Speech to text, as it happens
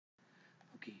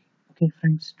Okay,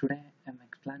 friends, today I'm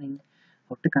explaining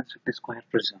how to construct a square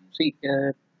prism. See,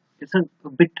 it's a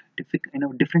bit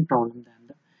different problem than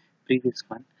the previous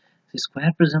one. So,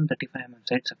 square prism, 35 mm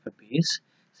sides of a base,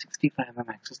 65 mm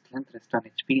axis length, rest on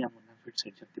HP on one of its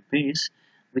sides of the base,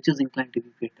 which is inclined to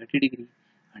be at 30 degree,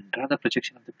 and draw the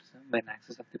projection of the prism when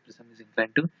axis of the prism is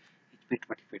inclined to HP at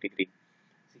 45 degree.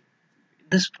 See,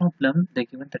 this problem, they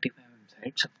given 35 mm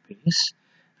sides of base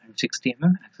and 60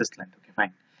 mm axis length. Okay,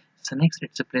 fine. So next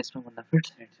it's a placement on the field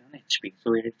sides on HP.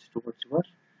 So it's towards your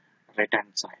right hand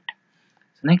side.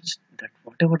 So next that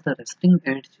whatever the resting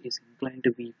edge is inclined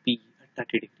to be P at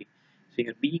 30 degree. So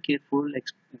here be careful.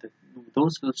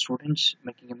 Those students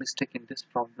making a mistake in this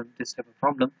problem, this type of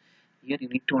problem, here you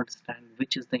need to understand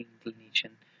which is the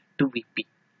inclination to VP.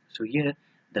 So here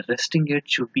the resting edge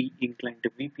should be inclined to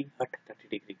VP at 30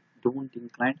 degree. Don't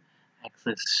incline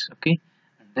axis. Okay.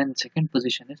 And then second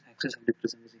position is axis of the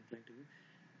prism is inclined to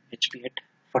HP at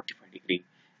 45 degree.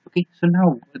 Okay, so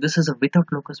now this is a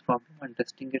without locus problem and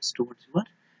resting it towards your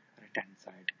right hand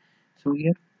side. So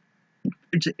here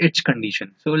it's edge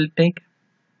condition. So we'll take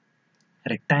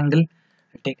rectangle,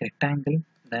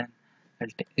 then I'll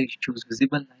choose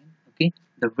visible line. Okay,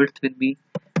 the width will be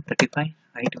 35,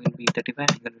 height will be 35,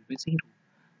 angle will be 0.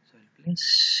 So I'll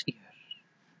place here.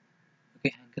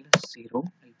 Okay, angle is 0,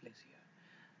 I'll place here.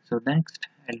 So next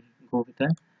I'll go with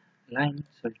a line.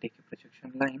 So I'll take a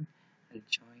projection line, I'll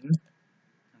join.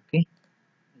 Okay,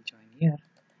 I'll join here,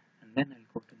 and then I'll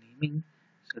go to naming.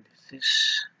 So this is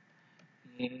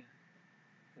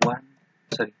A1,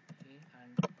 sorry, A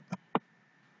and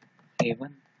A1,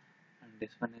 and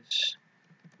this one is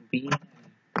B and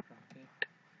bracket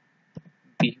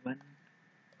B1.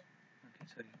 Okay,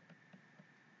 sorry.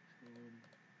 So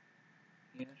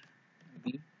here B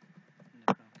in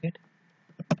the bracket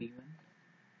B1,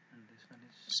 and this one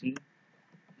is C in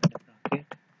the bracket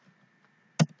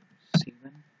C1,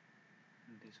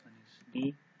 and this one is D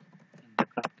in the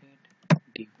bracket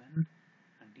D1,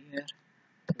 and here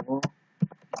O in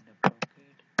the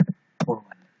bracket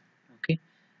O1. Okay,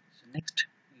 so next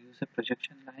use a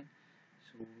projection line.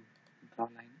 So draw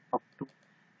line up to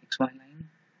XY line.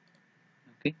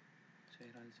 Okay, so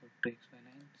here also up to XY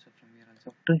line. So from here also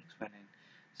up to XY line.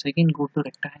 So again go to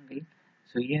rectangle.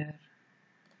 So here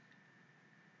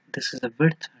this is the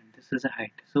width and this is the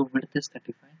height. So width is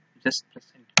 35. Just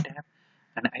press enter tab,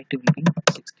 and height will be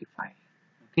 65.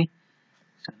 Okay,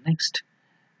 so next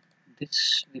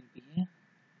this will be a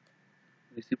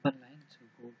visible line. So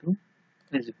go to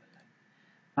visible line.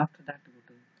 After that go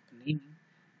to naming.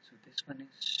 So this one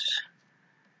is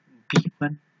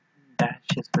B1 dash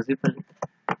is visible,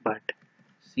 but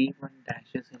C1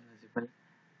 dash is invisible,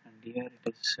 and here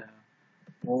it is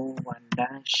O1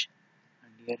 dash,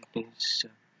 and here it is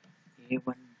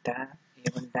A1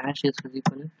 dash is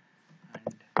visible,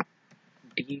 and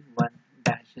D1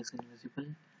 dash is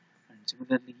invisible, and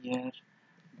similarly here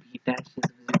B dash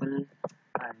is visible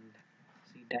and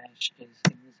C dash is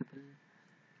invisible,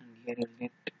 and here you'll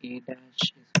get A dash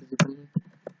is visible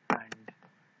and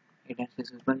A dash is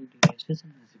visible, D dash is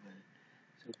invisible.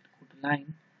 So go to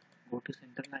line, go to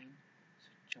center line, so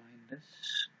join this.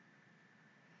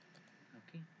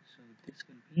 Okay, so this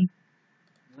will be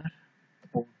your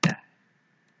O dash.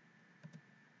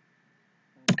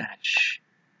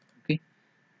 Okay,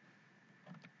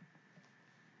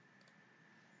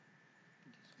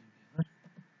 this will be your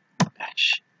O dash.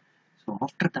 So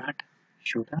after that,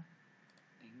 show the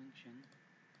dimension.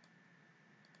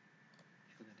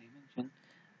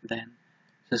 Then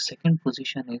the second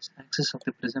position is axis of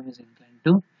the prism is inclined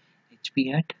to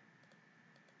HP at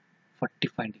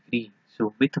 45 degree.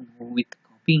 So with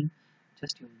copying,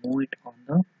 just you move it on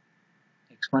the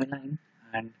XY line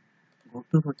and go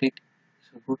to rotate.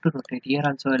 So go to rotate. Here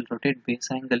also I'll rotate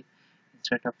base angle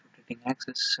instead of rotating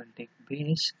axis. I'll take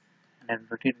base and I'll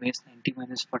rotate base. 90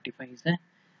 minus 45 is the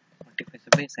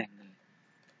base angle.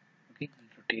 Okay,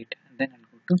 I'll rotate and then I'll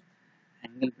go to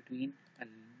angle between. I'll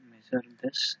measure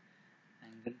this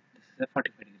angle. This is a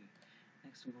 45 degree.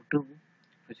 Next go to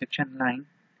projection line.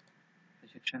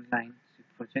 So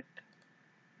project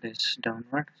this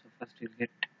downward. So first you'll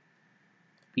get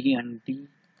P and D.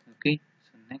 Okay,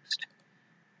 so next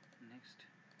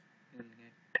you'll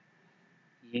get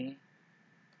A.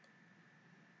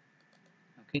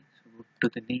 Okay, so go to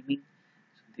the naming.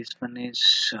 So this one is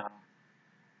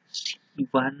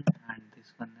C1 and this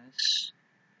one is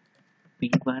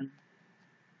B1.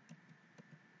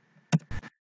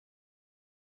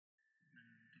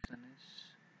 This one is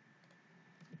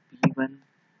B1.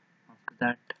 After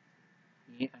that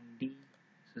A and D.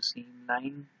 So same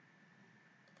line.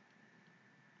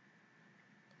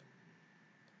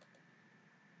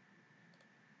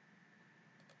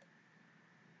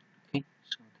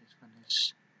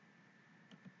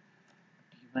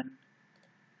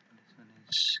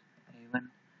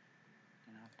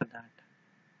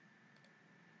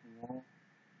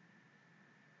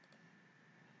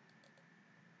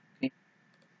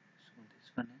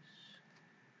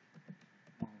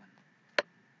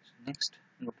 next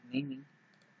go to naming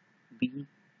B.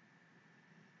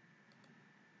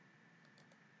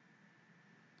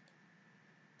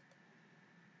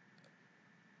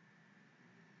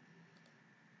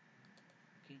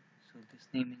 Okay, so this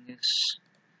naming is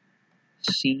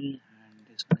C and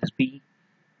this one is B.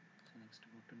 So next go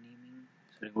to naming,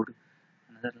 sorry, go to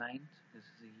another line. So this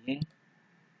is A.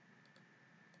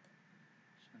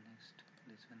 So next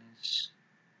this one is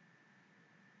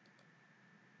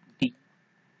D.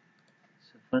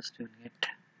 So first you will get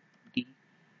D,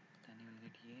 then you will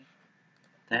get A,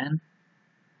 then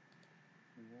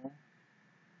O.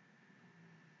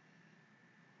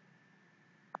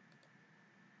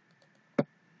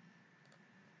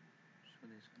 So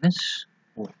this one is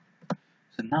O.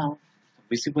 So now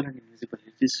visible and invisible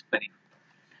it is very good.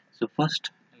 So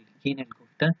first I'll again and go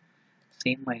with the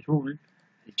same my rule.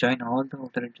 I'll join all the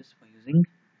outer edges by using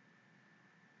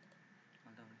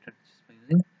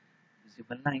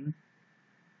visible line.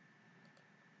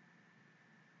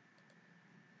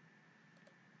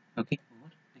 Okay, over.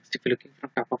 Next if you're looking from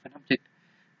top of an object,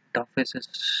 top face is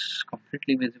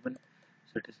completely visible,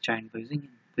 so it is joined by using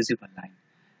invisible line.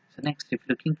 So next if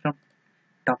looking from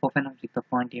top of an object, the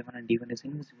point A1 and D1 is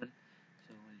invisible,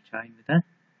 so we'll join with a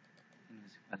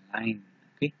invisible line.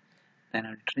 Okay, then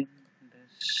I'll trim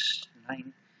this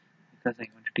line because I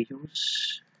wanted to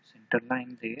use center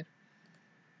line there.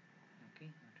 Okay,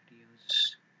 I wanted to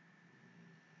use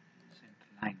center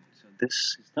line. So this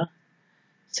is the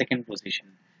second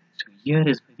position. So here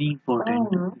is very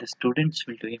important. The students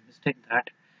will do a mistake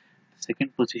that the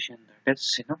second position, that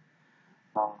is,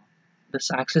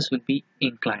 this axis will be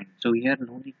inclined. So here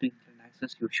no need to incline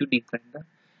axis. You should incline the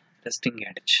resting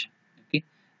edge. Okay.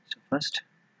 So first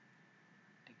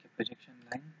take a projection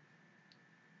line.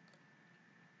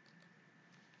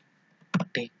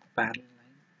 Take parallel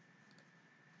line.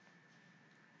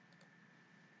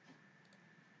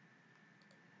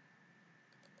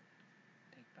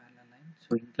 Take parallel line.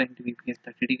 So incline to VP at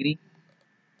 30 degree.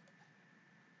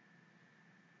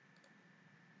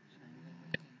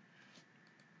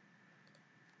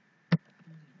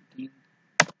 Take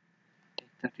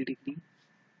 30 degree.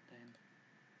 Then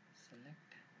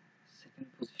select second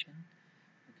position.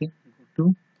 Okay. Go to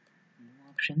move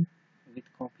option with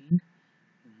copying.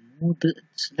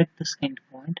 Select this end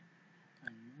point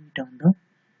and move it on the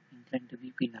incline to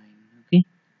VP line. Okay.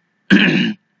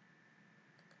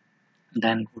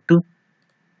 Then go to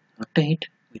rotate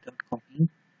without copying.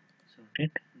 So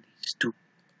rotate these two.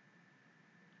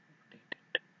 Rotate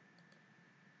it.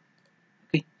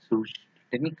 Okay. So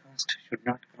any cost should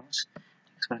not cross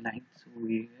XY line. So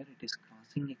here it is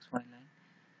crossing XY line.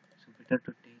 So better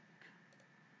to take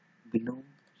below.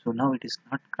 So now it is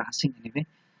not crossing anyway.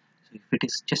 So if it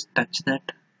is just touch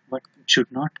that, but it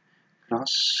should not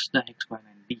cross the XY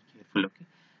line. Be careful. Okay.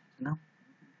 So now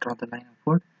draw the line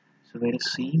upward. So where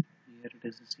is C? Here it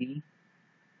is C.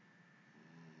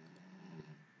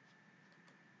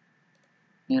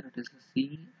 Here it is a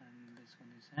C and this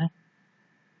one is a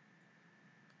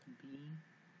B.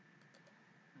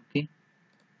 Okay,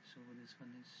 so this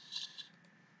one is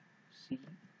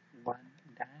C1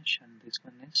 dash and this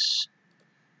one is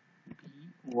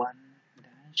B1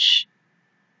 dash.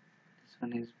 This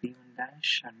one is B1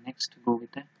 dash and next go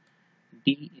with a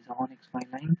D is on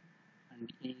XY line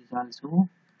and A is also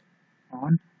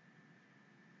on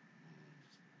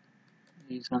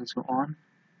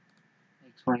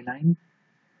XY line.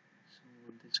 So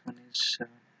this one is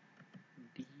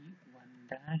D1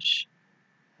 dash.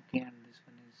 Okay, and this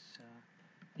one is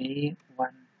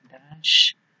A1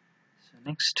 dash. So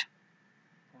next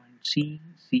point C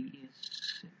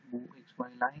is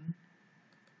XY line.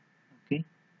 Okay,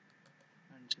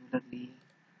 and similarly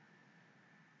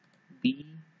B.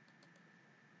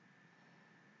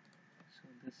 So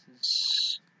this is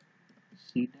C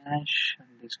dash and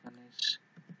this one is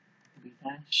B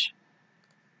dash.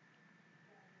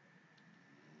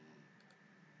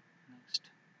 Next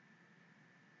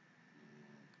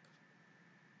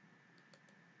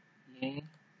A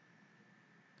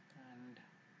and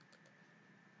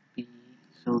B.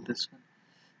 So this one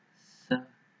is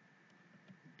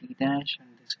D dash and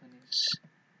this one is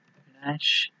B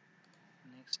dash.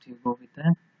 Next you go with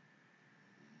the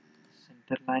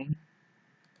center line.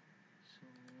 So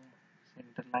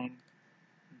center line,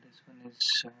 this one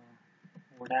is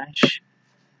O dash.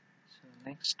 So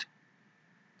next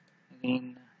again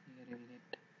here you will get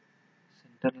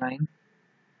center line.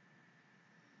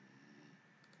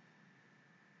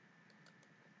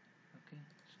 Okay,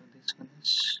 so this one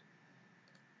is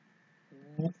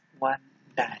O1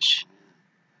 dash.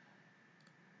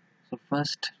 So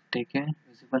first take a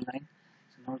visible line.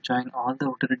 So now join all the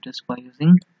outer edges by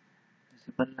using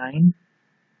visible line,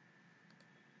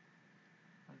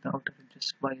 the outer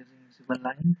edges by using visible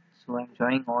line. So I'm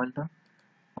drawing all the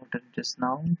outer edges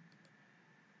now.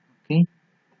 Okay,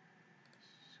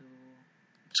 so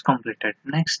it's completed.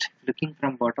 Next, looking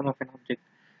from bottom of an object,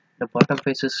 the bottom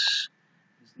face is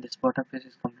this bottom face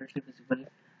is completely visible.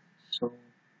 So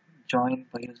join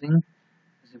by using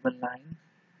visible line.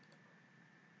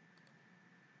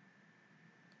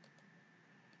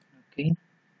 Okay,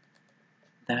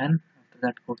 then after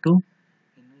that go to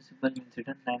invisible means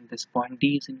hidden line. This point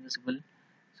D is invisible,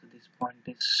 so this point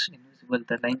is invisible.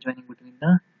 The line joining between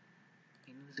the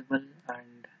invisible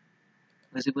and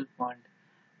visible point.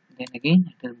 Then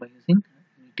again it is by using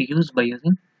by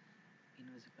using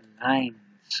invisible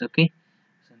lines. Okay,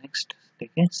 so next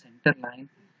take a center line.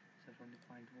 So from the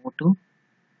point O to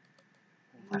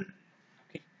O1.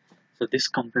 Okay, so this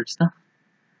completes the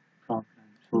problem.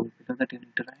 So below that you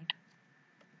need to write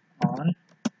all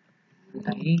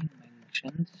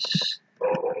dimensions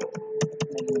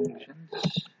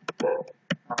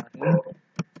are in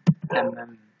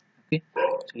mm. Okay,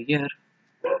 so here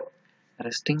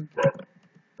resting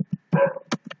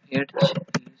edge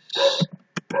is